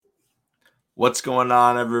What's going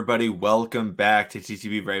on, everybody? Welcome back to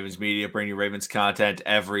TTB Ravens Media, bringing you Ravens content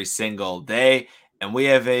every single day. And we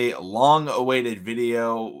have a long-awaited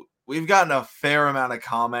video. We've gotten a fair amount of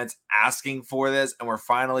comments asking for this, and we're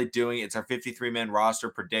finally doing it. It's our 53-man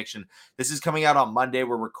roster prediction. This is coming out on Monday.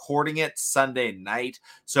 We're recording it Sunday night.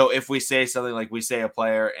 So if we say something like we say a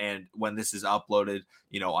player, and when this is uploaded,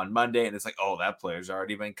 on Monday, and it's like, oh, that player's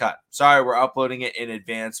already been cut. Sorry, we're uploading it in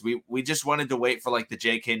advance. We just wanted to wait for like the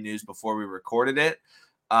JK news before we recorded it.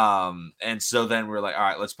 And so then we're like, all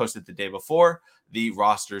right, let's post it the day before the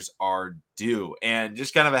rosters are due. And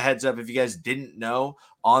just kind of a heads up, if you guys didn't know,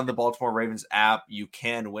 on the Baltimore Ravens app, you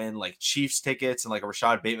can win like Chiefs tickets and like a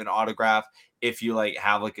Rashad Bateman autograph if you like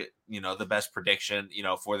have like the best prediction,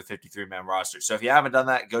 for the 53-man roster. So if you haven't done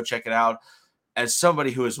that, go check it out. As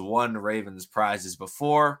somebody who has won Ravens prizes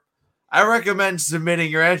before, I recommend submitting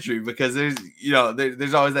your entry because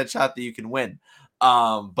there's always that shot that you can win.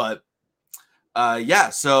 So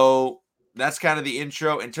that's kind of the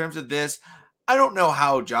intro. In terms of this, I don't know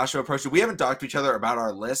how Joshua approached it. We haven't talked to each other about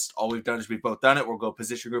our list. All we've done is we've both done it. We'll go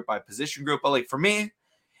position group by position group. But like for me,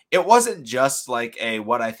 it wasn't just like a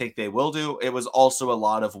what I think they will do. It was also a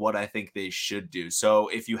lot of what I think they should do. So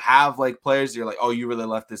if you have like players, you're like, oh, you really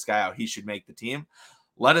left this guy out, he should make the team.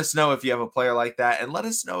 Let us know if you have a player like that. And let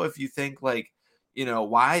us know if you think like,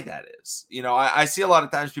 why that is. I see a lot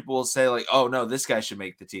of times people will say like, oh, no, this guy should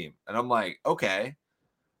make the team. And I'm like, okay,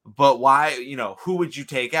 but why, who would you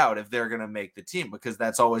take out if they're going to make the team? Because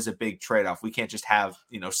that's always a big trade-off. We can't just have,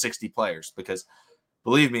 60 players because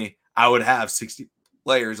believe me, I would have 60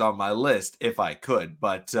 players on my list if I could,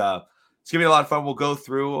 but it's gonna be a lot of fun. We'll go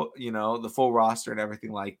through the full roster and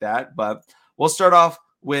everything like that, but we'll start off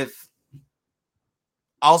with,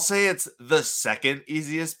 I'll say it's the second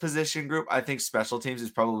easiest position group. I think special teams is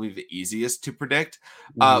probably the easiest to predict.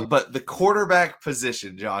 But the quarterback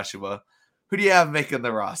position, Joshua, who do you have making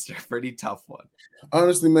the roster? Pretty tough one.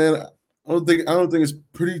 Honestly, man, I don't think it's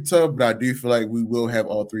pretty tough, but I do feel like we will have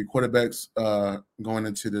all three quarterbacks going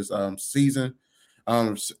into this season.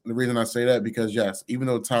 The reason I say that because yes, even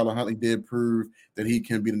though Tyler Huntley did prove that he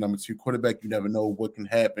can be the number 2 quarterback, you never know what can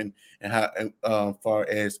happen and how far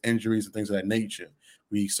as injuries and things of that nature.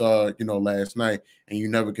 We saw last night, and you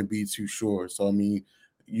never can be too sure. So I mean,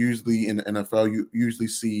 usually in the NFL, you usually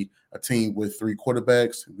see a team with 3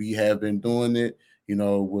 quarterbacks. We have been doing it,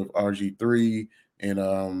 with RG3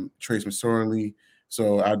 and Trace McSorley.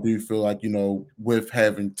 So I do feel like, with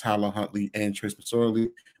having Tyler Huntley and Trace McSorley,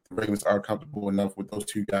 the Ravens are comfortable enough with those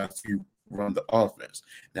 2 guys to run the offense.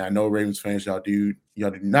 Now I know Ravens fans, y'all do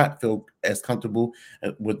not feel as comfortable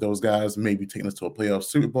with those guys maybe taking us to a playoff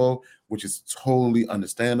Super Bowl, which is totally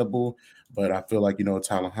understandable. But I feel like,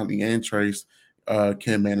 Tyler Huntley and Trace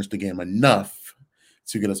can manage the game enough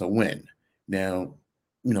to get us a win. Now,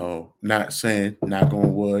 not saying, knock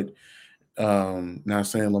on wood, not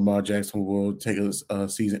saying Lamar Jackson will take a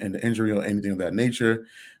season into injury or anything of that nature,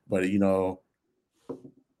 but it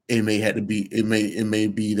may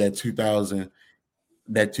be that 2000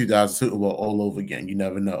 Super Bowl all over again. You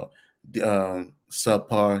never know.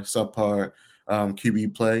 Subpar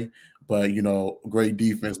QB play, but great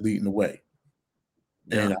defense leading the way.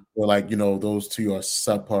 Yeah. And I feel like those 2 are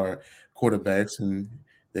subpar quarterbacks, and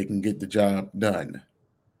they can get the job done.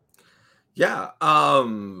 Yeah,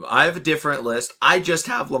 I have a different list. I just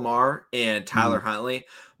have Lamar and Tyler Huntley.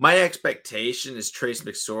 My expectation is Trace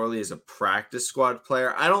McSorley is a practice squad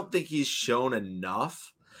player. I don't think he's shown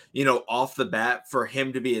enough, off the bat for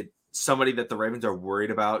him to be somebody that the Ravens are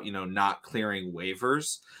worried about, not clearing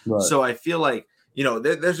waivers. Right. So I feel like,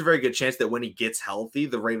 there's a very good chance that when he gets healthy,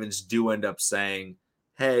 the Ravens do end up saying,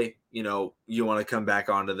 hey, you want to come back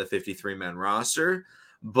onto the 53-man roster.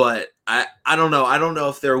 But I don't know. I don't know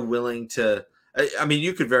if they're willing to. I mean,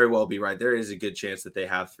 you could very well be right. There is a good chance that they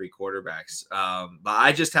have 3 quarterbacks. But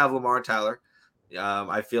I just have Lamar and Tyler.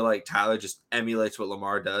 I feel like Tyler just emulates what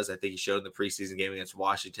Lamar does. I think he showed in the preseason game against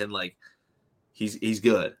Washington. Like he's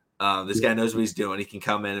good. This guy knows what he's doing. He can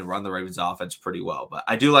come in and run the Ravens offense pretty well. But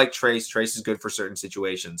I do like Trace. Trace is good for certain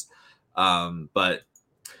situations. But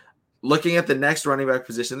looking at the next running back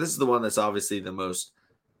position, this is the one that's obviously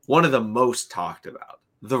one of the most talked about.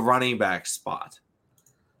 The running back spot.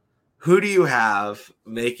 Who do you have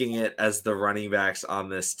making it as the running backs on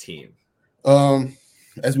this team?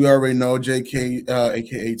 As we already know, JK,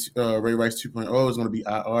 aka Ray Rice 2.0, is going to be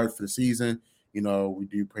IR for the season. We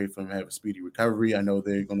do pray for him to have a speedy recovery. I know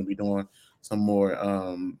they're going to be doing some more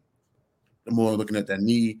looking at that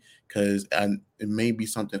knee because it may be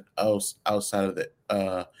something else outside of the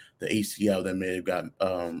ACL that may have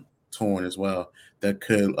gotten torn as well that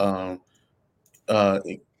could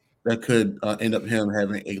that could end up him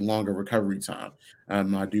having a longer recovery time.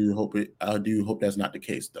 I do hope it. I do hope that's not the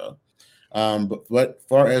case though. But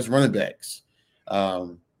far as running backs,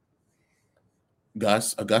 um,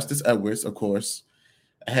 Augustus Edwards, of course.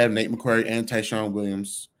 I have Nate McCurry and Tyshawn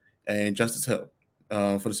Williams and Justice Hill.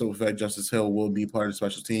 For the simple fact, Justice Hill will be part of the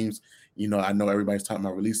special teams. I know everybody's talking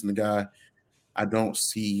about releasing the guy. I don't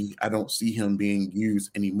see him being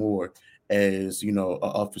used anymore as an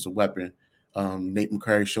offensive weapon. Nate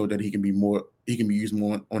McCurry showed that he can be used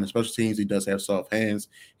more on the special teams. He does have soft hands.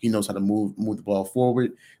 He knows how to move the ball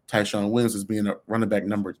forward. Tyshawn Williams is being a running back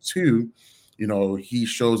number 2. He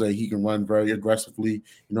shows that he can run very aggressively.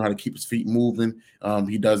 How to keep his feet moving.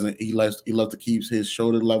 He doesn't. He loves to keep his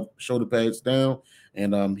shoulder pads down,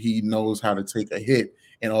 and he knows how to take a hit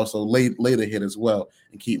and also lay the hit as well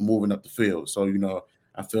and keep moving up the field. So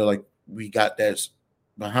I feel like we got that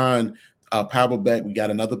behind our power back. We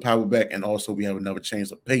got another power back, and also we have another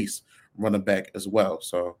change of pace running back as well.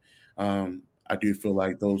 So I do feel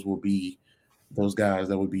like those will be those guys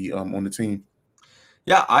that would be on the team.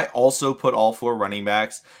 Yeah, I also put all 4 running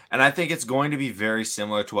backs, and I think it's going to be very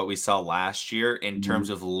similar to what we saw last year in terms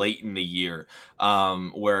of late in the year,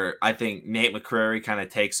 where I think Nate McCrary kind of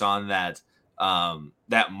takes on that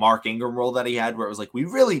Mark Ingram role that he had, where it was like we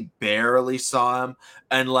really barely saw him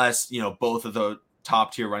unless both of the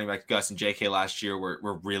top tier running back Gus and JK last year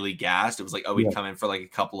were really gassed. It was like, he'd come in for like a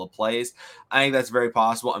couple of plays. I think that's very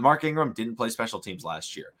possible. And Mark Ingram didn't play special teams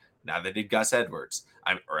last year. Now they did Gus Edwards.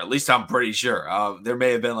 Or at least I'm pretty sure. There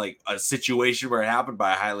may have been like a situation where it happened, but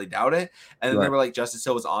I highly doubt it. And then they were like, Justice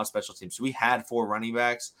Hill was on special teams. So we had 4 running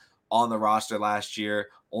backs on the roster last year.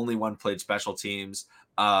 Only one played special teams.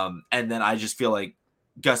 And then I just feel like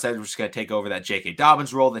Gus Edwards is going to take over that J.K.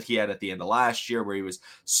 Dobbins role that he had at the end of last year, where he was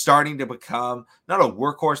starting to become not a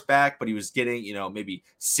workhorse back, but he was getting, maybe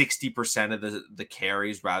 60% of the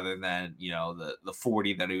carries rather than, the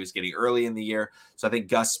 40 that he was getting early in the year. So I think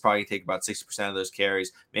Gus is probably going to take about 60% of those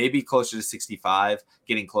carries, maybe closer to 65,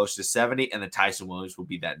 getting closer to 70. And then Tyson Williams will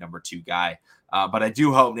be that number 2 guy. But I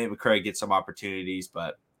do hope Nate McCrary gets some opportunities,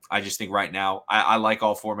 but I just think right now I like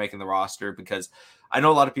all 4 making the roster because I know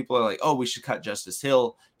a lot of people are like, oh, we should cut Justice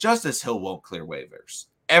Hill. Justice Hill won't clear waivers.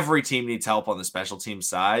 Every team needs help on the special team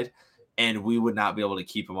side, and we would not be able to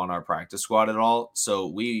keep him on our practice squad at all. So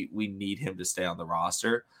we need him to stay on the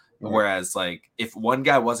roster. Right. Whereas, like, if one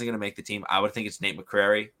guy wasn't going to make the team, I would think it's Nate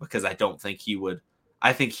McCrary because I don't think he would.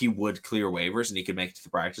 I think he would clear waivers and he could make it to the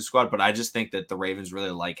practice squad. But I just think that the Ravens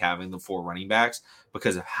really like having the 4 running backs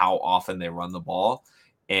because of how often they run the ball.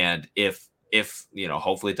 And if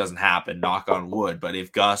hopefully it doesn't happen, knock on wood, but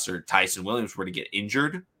if Gus or Tyson Williams were to get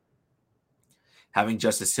injured, having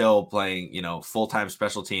Justice Hill playing, full-time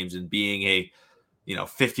special teams and being a,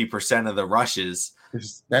 50% of the rushes,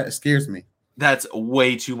 that scares me. That's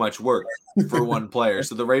way too much work for one player.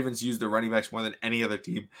 So the Ravens use their running backs more than any other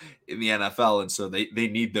team in the NFL, and so they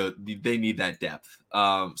need that depth.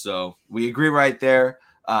 So we agree right there.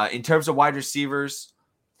 In terms of wide receivers,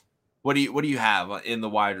 what do you have in the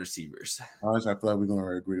wide receivers? Honestly, I feel like we're going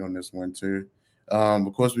to agree on this one too.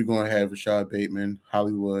 Of course, we're going to have Rashad Bateman,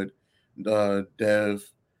 Hollywood, Devin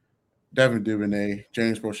Duvernay,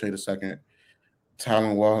 James Prochet II,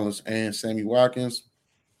 Tylan Wallace, and Sammy Watkins.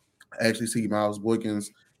 I actually see Miles Boykins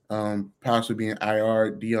possibly being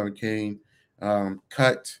IR, Deion Kane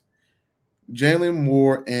cut, Jalen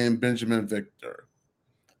Moore, and Benjamin Victor.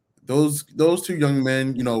 Those 2 young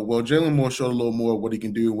men, Jalen Moore showed a little more of what he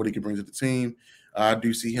can do and what he can bring to the team. I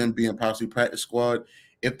do see him being possibly practice squad.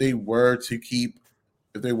 If they were to keep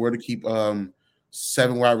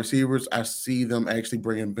 7 wide receivers, I see them actually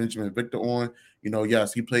bringing Benjamin Victor on.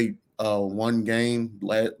 Yes, he played 1 game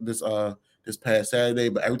this past Saturday,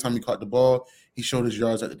 but every time he caught the ball, he showed his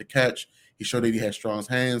yards after the catch. He showed that he had strong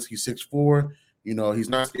hands. He's 6'4". He's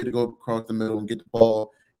not scared to go across the middle and get the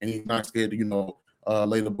ball, and he's not scared to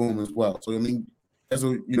lay the boom as well. So I mean, as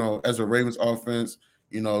a Ravens offense,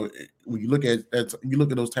 when you look at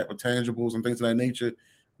those type of tangibles and things of that nature,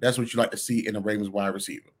 that's what you like to see in a Ravens wide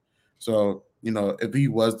receiver. So if he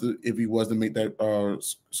was to make that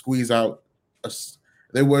squeeze out,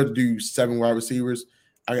 they were to do 7 wide receivers,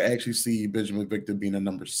 I actually see Benjamin Victor being a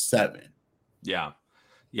number 7. Yeah.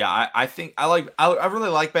 I think I really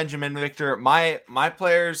like Benjamin Victor. My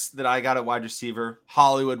players that I got at wide receiver: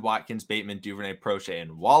 Hollywood, Watkins, Bateman, Duvernay, Prochet,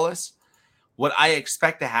 and Wallace. What I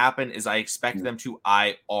expect to happen is I expect them to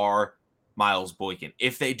IR Miles Boykin.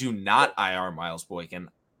 If they do not IR Miles Boykin,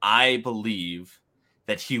 I believe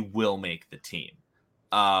that he will make the team.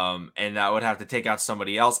 And that would have to take out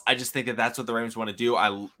somebody else. I just think that that's what the Ravens want to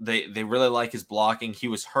do. They really like his blocking. He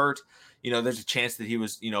was hurt. There's a chance that he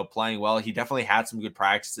was, playing well. He definitely had some good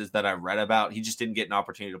practices that I read about. He just didn't get an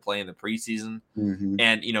opportunity to play in the preseason. Mm-hmm.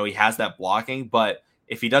 And, he has that blocking. But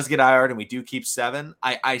if he does get IR'd and we do keep 7,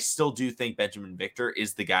 I still do think Benjamin Victor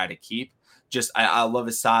is the guy to keep. Just I love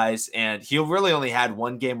his size. And he really only had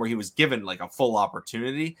one game where he was given like a full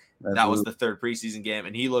opportunity. Absolutely. That was the 3rd preseason game.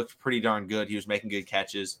 And he looked pretty darn good. He was making good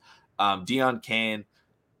catches. Deon Cain.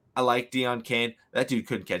 I like Deon Cain. That dude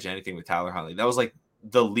couldn't catch anything with Tyler Huntley. That was like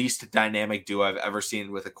the least dynamic duo I've ever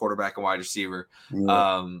seen with a quarterback and wide receiver.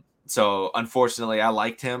 Yeah. So unfortunately, I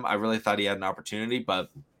liked him. I really thought he had an opportunity, but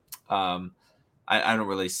I don't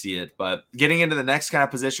really see it. But getting into the next kind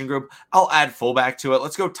of position group, I'll add fullback to it.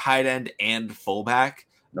 Let's go tight end and fullback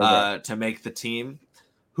to make the team.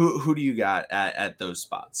 Who do you got at those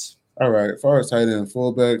spots? All right. As far as tight end and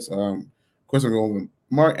fullbacks, of course, I'm going with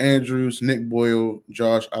Mark Andrews, Nick Boyle,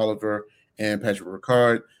 Josh Oliver, and Patrick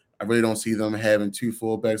Ricard. I really don't see them having 2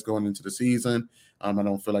 fullbacks going into the season. I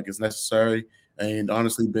don't feel like it's necessary. And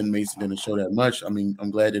honestly, Ben Mason didn't show that much. I mean,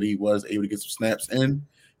 I'm glad that he was able to get some snaps in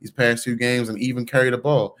these past 2 games and even carry the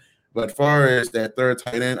ball. But as far as that third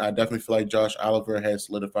tight end, I definitely feel like Josh Oliver has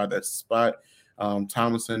solidified that spot.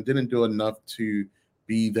 Tomlinson didn't do enough to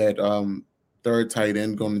be that third tight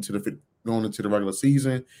end going into the regular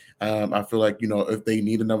season. I feel like, if they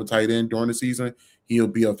need another tight end during the season, he'll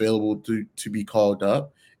be available to be called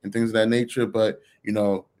up and things of that nature. But,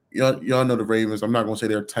 y'all know the Ravens. I'm not going to say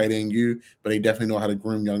they're tight end but they definitely know how to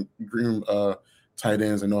groom tight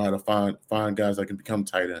ends and know how to find guys that can become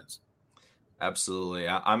tight ends. Absolutely.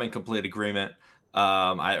 I'm in complete agreement.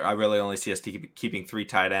 I really only see us keeping 3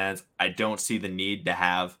 tight ends. I don't see the need to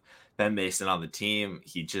have Ben Mason on the team.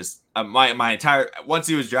 He just my entire once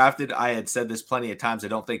he was drafted, I had said this plenty of times. I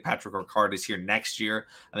don't think Patrick Ricard is here next year.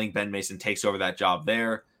 I think Ben Mason takes over that job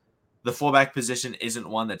there. The fullback position isn't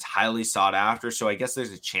one that's highly sought after, so I guess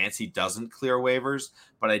there's a chance he doesn't clear waivers,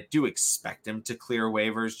 but I do expect him to clear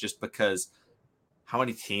waivers just because how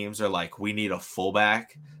many teams are like, we need a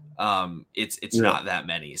fullback? It's not that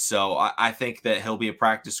many. So I think that he'll be a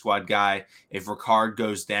practice squad guy. If Ricard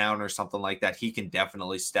goes down or something like that, he can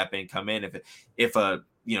definitely step in, come in. If a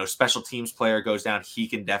special teams player goes down, he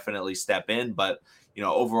can definitely step in. But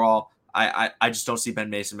overall, I just don't see Ben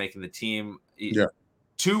Mason making the team. Yeah.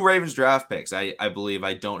 2 Ravens draft picks, I believe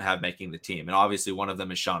I don't have making the team. And obviously one of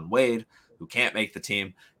them is Shaun Wade, who can't make the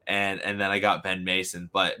team. And then I got Ben Mason.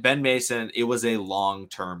 But Ben Mason, it was a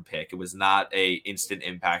long-term pick. It was not a instant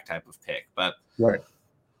impact type of pick. But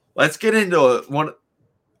let's get into one.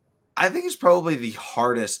 I think it's probably the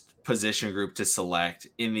hardest position group to select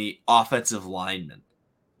in the offensive lineman.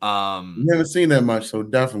 You haven't seen that much, so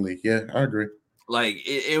definitely. Yeah, I agree. Like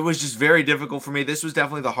it was just very difficult for me. This was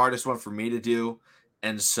definitely the hardest one for me to do.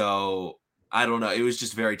 And so I don't know. It was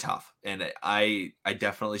just very tough. And I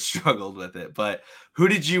definitely struggled with it. But who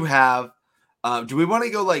did you have? Do we want to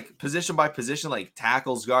go like position by position, like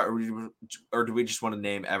tackles, guard, or do we just want to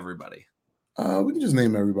name everybody? We can just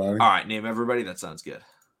name everybody. All right. Name everybody. That sounds good.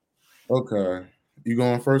 Okay. You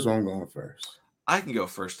going first or I'm going first? I can go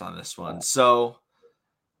first on this one. So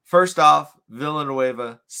first off,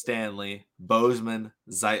 Villanueva, Stanley, Bozeman,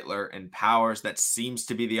 Zeitler, and Powers. That seems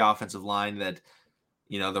to be the offensive line that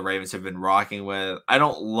the Ravens have been rocking with. I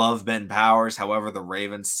don't love Ben Powers. However, the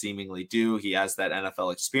Ravens seemingly do. He has that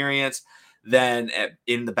NFL experience. Then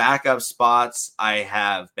in the backup spots, I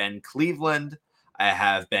have Ben Cleveland. I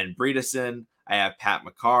have Ben Bredeson. I have Pat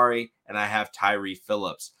McCarry. And I have Tyree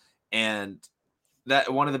Phillips. And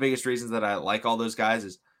that one of the biggest reasons that I like all those guys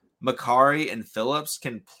is McCarry and Phillips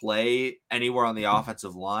can play anywhere on the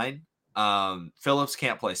offensive line. Phillips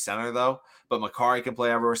can't play center though, but McCarry can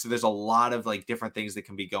play everywhere. So there's a lot of like different things that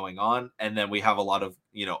can be going on. And then we have a lot of,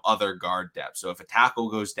 other guard depth. So if a tackle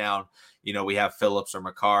goes down, we have Phillips or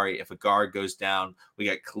McCarry. If a guard goes down, we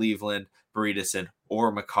got Cleveland, Bredeson,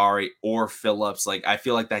 or McCarry or Phillips. Like, I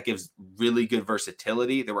feel like that gives really good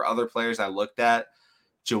versatility. There were other players I looked at.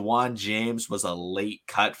 Jawan James was a late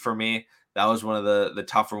cut for me. That was one of the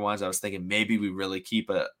tougher ones. I was thinking maybe we really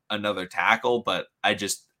keep another tackle, but I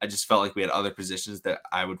just felt like we had other positions that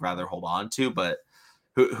I would rather hold on to. But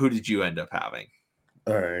who did you end up having?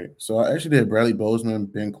 All right. So I actually did Bradley Bozeman,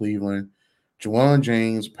 Ben Cleveland, Jawan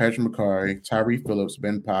James, Patrick McCarry, Tyree Phillips,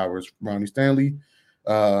 Ben Powers, Ronnie Stanley,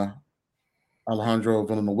 Alejandro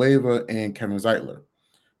Villanueva, and Kevin Zeitler.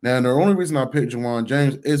 Now, the only reason I picked Jawan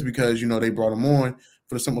James is because, they brought him on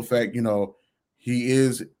for the simple fact,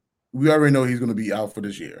 we already know he's going to be out for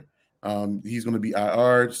this year. He's going to be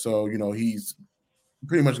IR, so, he's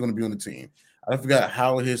pretty much going to be on the team. I forgot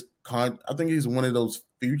how his I think he's one of those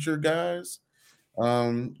future guys.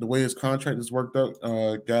 The way his contract is worked out,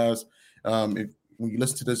 guys. If when you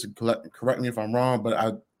listen to this, correct me if I'm wrong,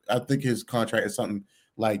 but I think his contract is something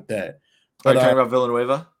like that. Are But you talking about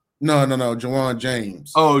Villanueva? no, Jawan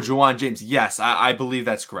James. Oh, Juwan James. Yes, I believe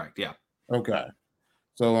that's correct. Yeah. Okay.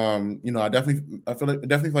 So I feel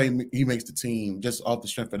like he makes the team just off the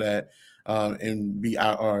strength of that, and be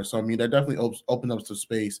IR. So I mean that definitely opens up some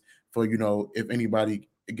space for if anybody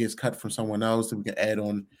gets cut from someone else, then we can add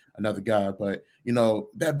on another guy. But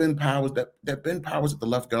that Ben Powers, that Ben Powers at the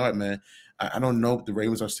left guard, man. I don't know what the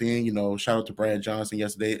Ravens are seeing. Shout out to Brad Johnson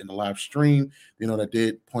yesterday in the live stream. That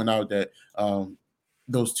did point out that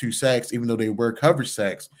those 2 sacks, even though they were coverage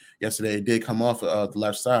sacks yesterday, it did come off the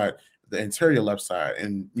left side, the interior left side,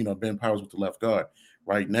 and Ben Powers with the left guard.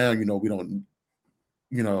 Right now, we don't,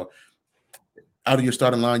 out of your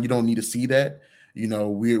starting line, you don't need to see that.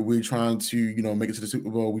 We're trying to make it to the Super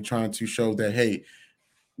Bowl. We're trying to show that, hey,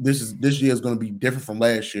 this year is going to be different from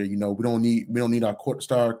last year. We don't need our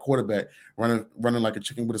star quarterback running like a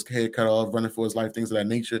chicken with his head cut off, running for his life, things of that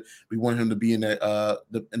nature. We want him to be in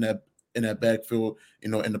that backfield,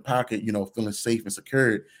 in the pocket, feeling safe and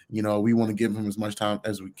secured. We want to give him as much time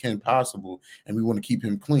as we can possible, and we want to keep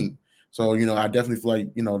him clean. So, I definitely feel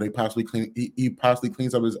like, they possibly he possibly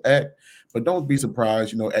cleans up his act, but don't be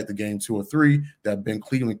surprised, at the game 2 or 3 that Ben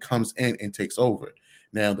Cleveland comes in and takes over.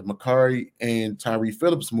 Now, the Mekari and Tyree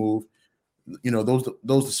Phillips move, those the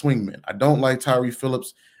swingmen. I don't like Tyree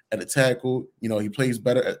Phillips at a tackle. He plays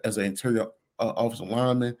better as an interior offensive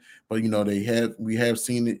lineman, but we have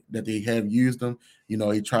seen it that they have used him. He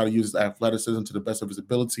tried to use his athleticism to the best of his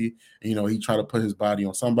ability, and he tried to put his body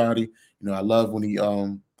on somebody. I love when he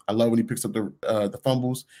picks up the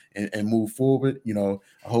fumbles and move forward.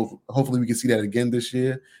 Hopefully we can see that again this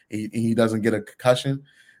year. He doesn't get a concussion.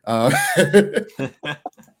 Patrick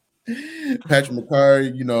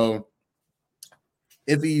Mekari,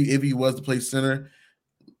 if he was to play center,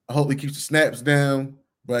 I hope he keeps the snaps down.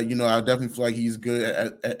 But I definitely feel like he's good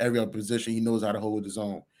at every other position. He knows how to hold his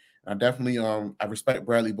own. I definitely I respect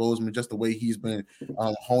Bradley Bozeman, just the way he's been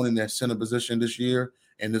honing that center position this year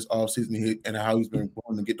and this offseason, and how he's been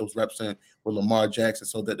going to get those reps in with Lamar Jackson,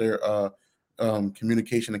 so that their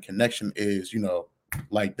communication and connection is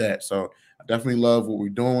like that. So I definitely love what we're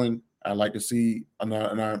doing. I like to see, and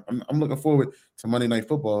I'm looking forward to Monday Night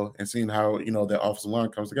Football and seeing how that offensive line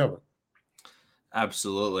comes together.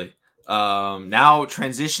 Absolutely. Now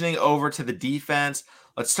transitioning over to the defense.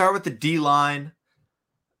 Let's start with the D-line.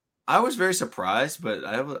 I was very surprised, but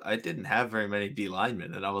I didn't have very many D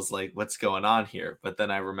linemen, and I was like, what's going on here? But then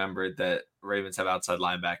I remembered that Ravens have outside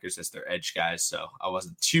linebackers as their edge guys, so I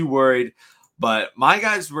wasn't too worried. But my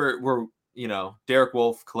guys were Derek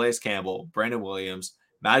Wolfe, Calais Campbell, Brandon Williams,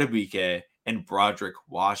 Madubuike, and Broderick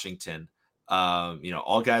Washington.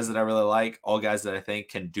 All guys that I really like, all guys that I think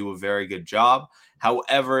can do a very good job.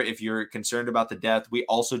 However, if you're concerned about the depth, we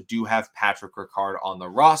also do have Patrick Ricard on the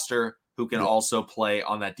roster, who can also play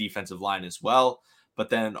on that defensive line as well. But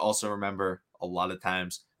then also remember, a lot of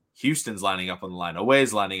times Houston's lining up on the line,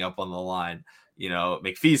 Oweh's lining up on the line,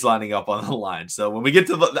 McPhee's lining up on the line. So when we get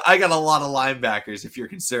to I got a lot of linebackers. If you're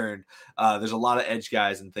concerned, there's a lot of edge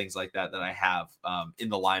guys and things like that I have in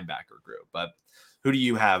the linebacker group. But who do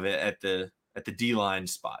you have at the D-line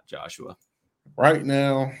spot, Joshua? Right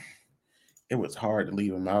now, it was hard to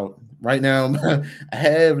leave him out. Right now, I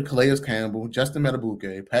have Calais Campbell, Justin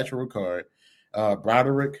Madubuike, Patrick Ricard,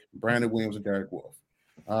 Broderick, Brandon Williams, and Derek Wolfe.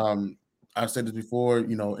 I've said this before,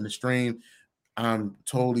 in the stream. I'm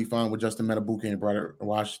totally fine with Justin Madubuike and Broderick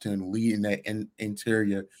Washington leading that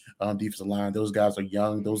interior defensive line. Those guys are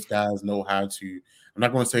young. Those guys know how to. I'm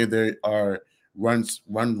not going to say they are run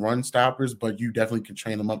stoppers, but you definitely can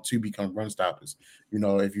train them up to become run stoppers.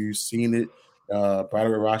 If you've seen it,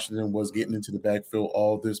 Broderick Washington was getting into the backfield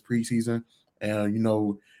all this preseason,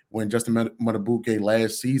 and when Justin Madubuike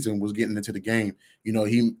last season was getting into the game,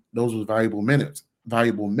 those was valuable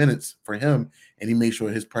minutes for him, and he made sure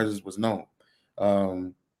his presence was known.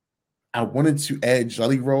 I wanted to add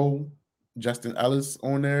Jelly Roll, Justin Ellis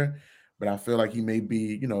on there, but I feel like he may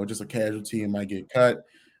be, just a casualty and might get cut.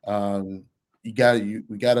 We gotta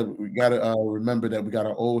remember that we got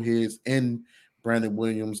our old heads in Brandon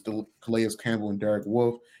Williams, Calais Campbell, and Derek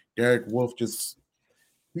Wolfe. Derek Wolfe he's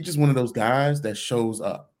just one of those guys that shows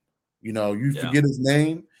up. You forget his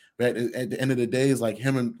name, but at the end of the day, it's like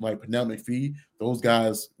him and like Pernell McPhee. Those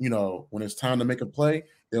guys, when it's time to make a play,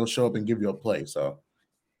 they'll show up and give you a play. So,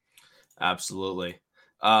 absolutely.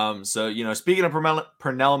 So speaking of Pernell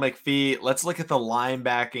McPhee, let's look at the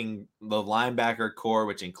linebacker core,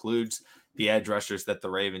 which includes the edge rushers that the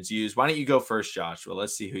Ravens use. Why don't you go first, Joshua?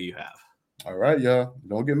 Let's see who you have. All right, y'all.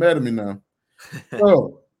 Don't get mad at me now.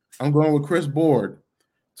 So I'm going with Chris Board,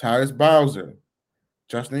 Tyus Bowser,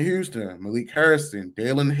 Justin Houston, Malik Harrison,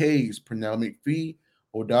 Dalen Hayes, Pernell McPhee,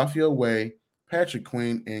 Odafe Way, Patrick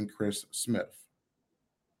Queen, and Chris Smith.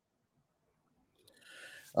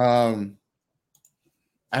 I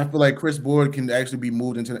feel like Chris Board can actually be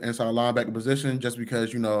moved into the inside linebacker position just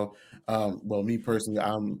because, well, me personally,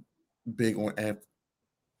 I'm big on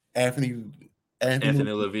Anthony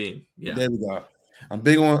Levine. Yeah. There we go. I'm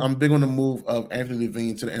big on the move of Anthony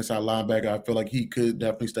Levine to the inside linebacker. I feel like he could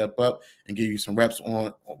definitely step up and give you some reps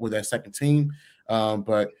on with that second team.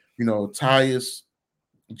 But Tyus,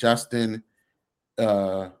 Justin,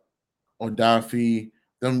 Odafe,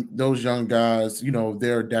 those young guys,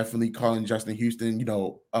 they're definitely calling Justin Houston,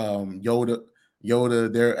 Yoda,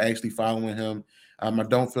 they're actually following him. I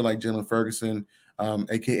don't feel like Jalen Ferguson,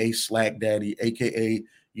 aka Slack Daddy, aka,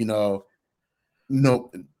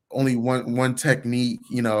 no, only one technique,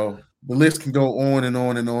 the list can go on and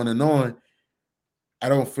on and on and on. I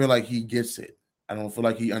don't feel like he gets it. I don't feel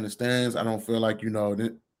like he understands. I don't feel like,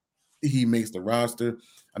 that he makes the roster.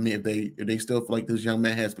 I mean, if they still feel like this young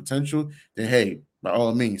man has potential, then hey, by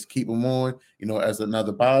all means, keep him on, as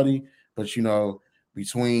another body. But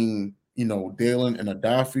between Dalen and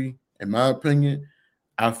Odafe, in my opinion,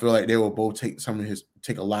 I feel like they will both take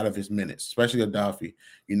a lot of his minutes, especially Odafe.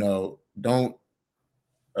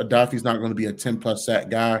 Adafe's not going to be a 10+ sack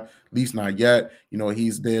guy, at least not yet.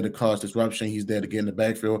 He's there to cause disruption. He's there to get in the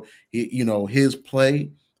backfield. His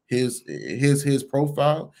play, his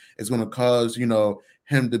profile is going to cause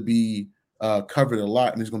him to be covered a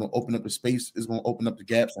lot, and it's going to open up the space. It's going to open up the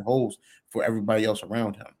gaps and holes for everybody else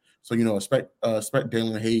around him. So expect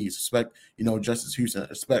Dalen Hayes, expect Justice Houston,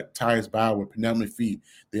 expect Tyus Bauer, Pernell McPhee,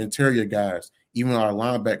 the interior guys, even our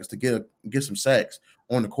linebackers to get some sacks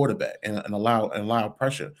on the quarterback and allow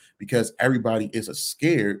pressure, because everybody is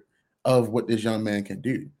scared of what this young man can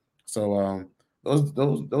do. So those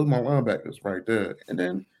my linebackers right there. And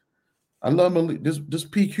then I love this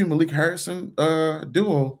PQ Malik Harrison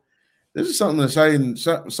duo. This is something exciting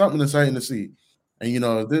to see. And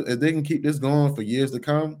if they can keep this going for years to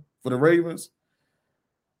come for the Ravens,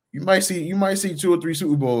 you might see 2 or 3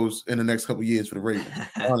 Super Bowls in the next couple of years for the Ravens.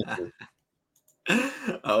 Honestly.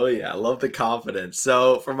 Oh yeah, I love the confidence.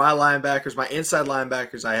 So for my linebackers, my inside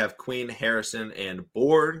linebackers, I have Queen, Harrison, and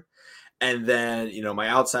Board. And then, my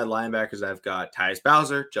outside linebackers, I've got Tyus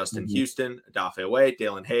Bowser, Justin Houston, Odafe Way,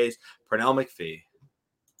 Dalen Hayes, Pernell McPhee,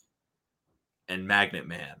 and Magnet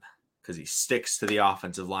Man, because he sticks to the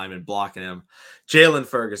offensive lineman blocking him, Jalen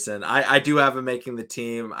Ferguson. I do have him making the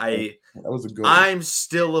team. I'm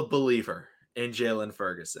still a believer in Jalen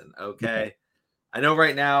Ferguson. Okay. Yeah. I know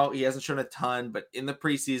right now he hasn't shown a ton, but in the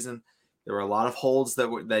preseason, there were a lot of holds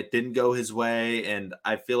that didn't go his way. And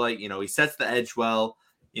I feel like, he sets the edge well.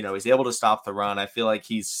 He's able to stop the run. I feel like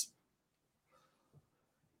he's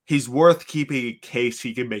worth keeping in case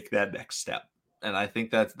he can make that next step. And I think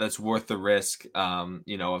that's worth the risk,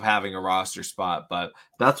 of having a roster spot. But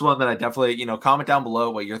that's one that I definitely, comment down below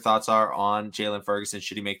what your thoughts are on Jalen Ferguson.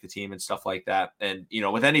 Should he make the team and stuff like that? And,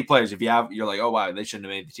 with any players, if you're like, oh, wow, they shouldn't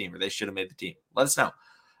have made the team, or they should have made the team, let us know.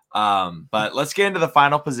 But let's get into the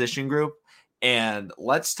final position group, and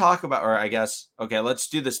let's talk about, or I guess, okay, let's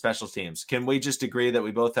do the special teams. Can we just agree that we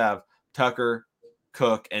both have Tucker,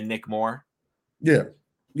 Cook, and Nick Moore? Yeah.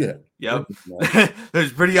 Yeah. Yep.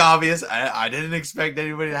 It's pretty obvious. I didn't expect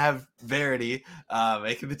anybody to have Verity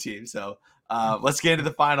making the team. So let's get into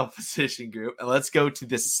the final position group, and let's go to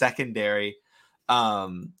the secondary.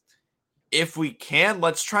 If we can,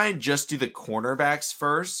 let's try and just do the cornerbacks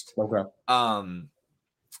first. Okay.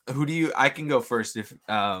 I can go first in terms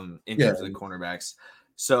of the cornerbacks.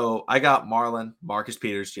 So I got Marlon, Marcus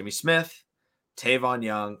Peters, Jimmy Smith, Tavon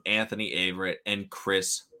Young, Anthony Averett, and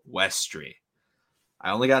Chris Westry.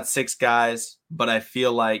 I only got 6 guys, but I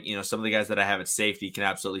feel like, some of the guys that I have at safety can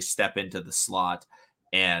absolutely step into the slot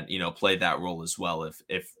and, play that role as well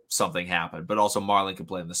if something happened. But also Marlon can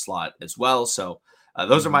play in the slot as well. So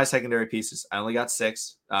those are my secondary pieces. I only got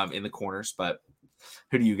 6 in the corners, but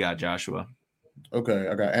who do you got, Joshua? Okay,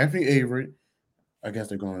 I got Anthony Averett. I guess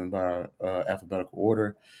they're going by alphabetical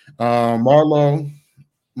order. Marlo,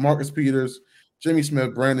 Marcus Peters, Jimmy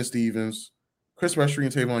Smith, Brandon Stevens, Chris Westry,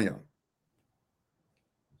 and Tavon Young.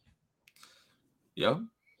 Yep,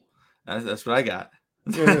 that's what I got.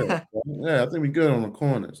 Yeah, I think we're good on the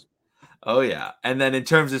corners. Oh yeah, and then in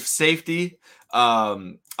terms of safety,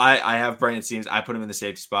 I have Brandon Stevens. I put him in the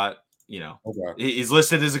safety spot. Okay. He's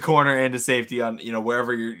listed as a corner and a safety on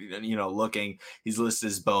wherever you're looking. He's listed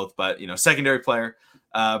as both, but secondary player.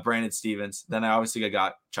 Brandon Stevens. Then I obviously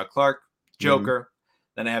got Chuck Clark, Joker.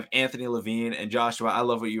 Then I have Anthony Levine and Joshua. I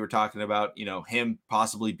love what you were talking about, him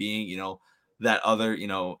possibly being, that other,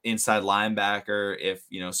 inside linebacker. If,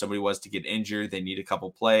 somebody was to get injured, they need a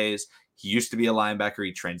couple plays. He used to be a linebacker.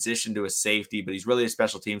 He transitioned to a safety, but he's really a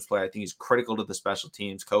special teams player. I think he's critical to the special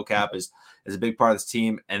teams. CoCap is a big part of this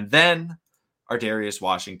team. And then Ardarius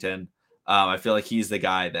Washington. I feel like he's the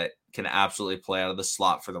guy that can absolutely play out of the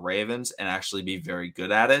slot for the Ravens and actually be very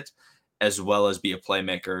good at it, as well as be a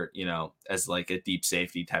playmaker, as like a deep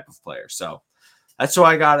safety type of player. So that's who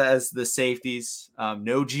I got as the safeties.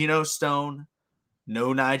 No Geno Stone,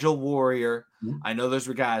 no Nigel Warrior. I know those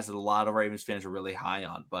were guys that a lot of Ravens fans were really high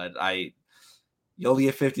on, but you only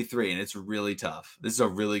get 53, and it's really tough. This is a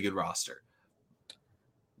really good roster.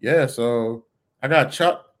 Yeah, so I got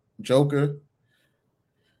Chuck, Joker,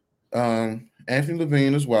 Anthony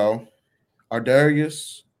Levine as well,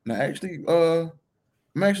 Ardarius. Now, actually, I'm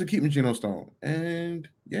actually keeping Geno Stone, and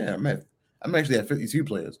yeah, I'm actually at 52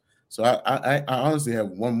 players. So I honestly have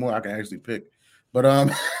one more I can actually pick, but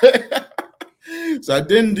so I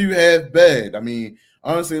didn't do half bad. I mean,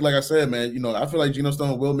 honestly, like I said, man, I feel like Geno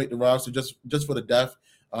Stone will make the roster just for the depth.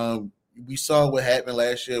 We saw what happened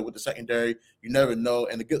last year with the secondary. You never know,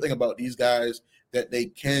 and the good thing about these guys that they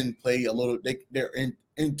can play a little. They're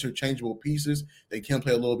interchangeable pieces. They can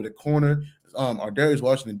play a little bit of corner. Ardarius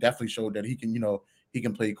Washington definitely showed that he can, he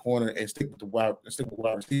can play corner and stick with wide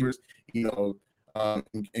receivers,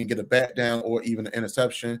 and get a back down or even an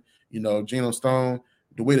interception. Geno Stone,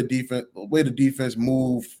 the way the defense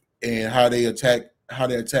move and how they attack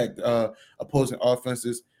opposing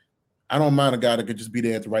offenses. I don't mind a guy that could just be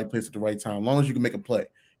there at the right place at the right time, as long as you can make a play.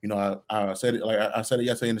 I said it I said it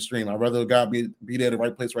yesterday in the stream. I'd rather a guy be there at the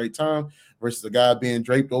right place, right time, versus a guy being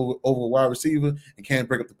draped over a wide receiver and can't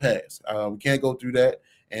break up the pass. We can't go through that,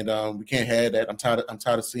 and we can't have that. I'm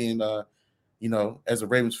tired of seeing, as a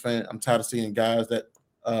Ravens fan, I'm tired of seeing guys that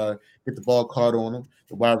get the ball caught on them,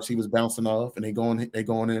 the wide receivers bouncing off, and they going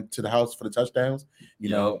into the house for the touchdowns.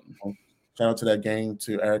 Shout out to that game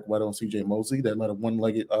to Eric Weddle and C.J. Mosley that let a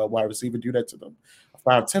one-legged wide receiver do that to them. A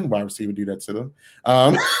 5'10" wide receiver do that to them.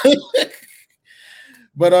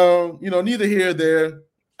 But neither here or there.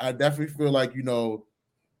 I definitely feel like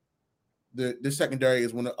the secondary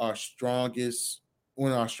is one of our strongest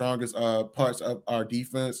parts of our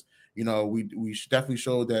defense. We definitely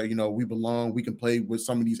showed that we belong. We can play with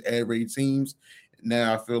some of these air raid teams.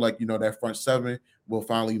 Now I feel like that front seven will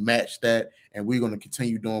finally match that, and we're going to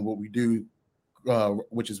continue doing what we do,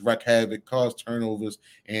 which is wreak havoc, cause turnovers,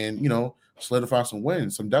 and solidify some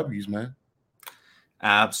wins, some W's, man.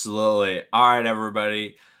 Absolutely. All right,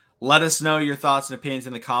 everybody. Let us know your thoughts and opinions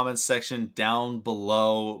in the comments section down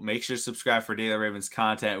below. Make sure to subscribe for Daily Ravens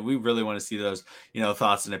content. We really want to see those,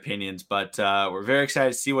 thoughts and opinions. But we're very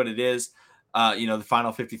excited to see what it is. The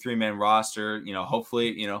final 53-man roster.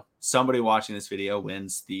 Hopefully, somebody watching this video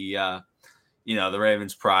wins the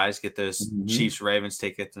Ravens prize. Get those Chiefs Ravens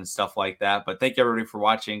tickets and stuff like that. But thank you everybody for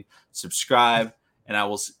watching. Subscribe,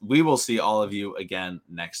 and we will see all of you again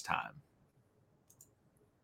next time.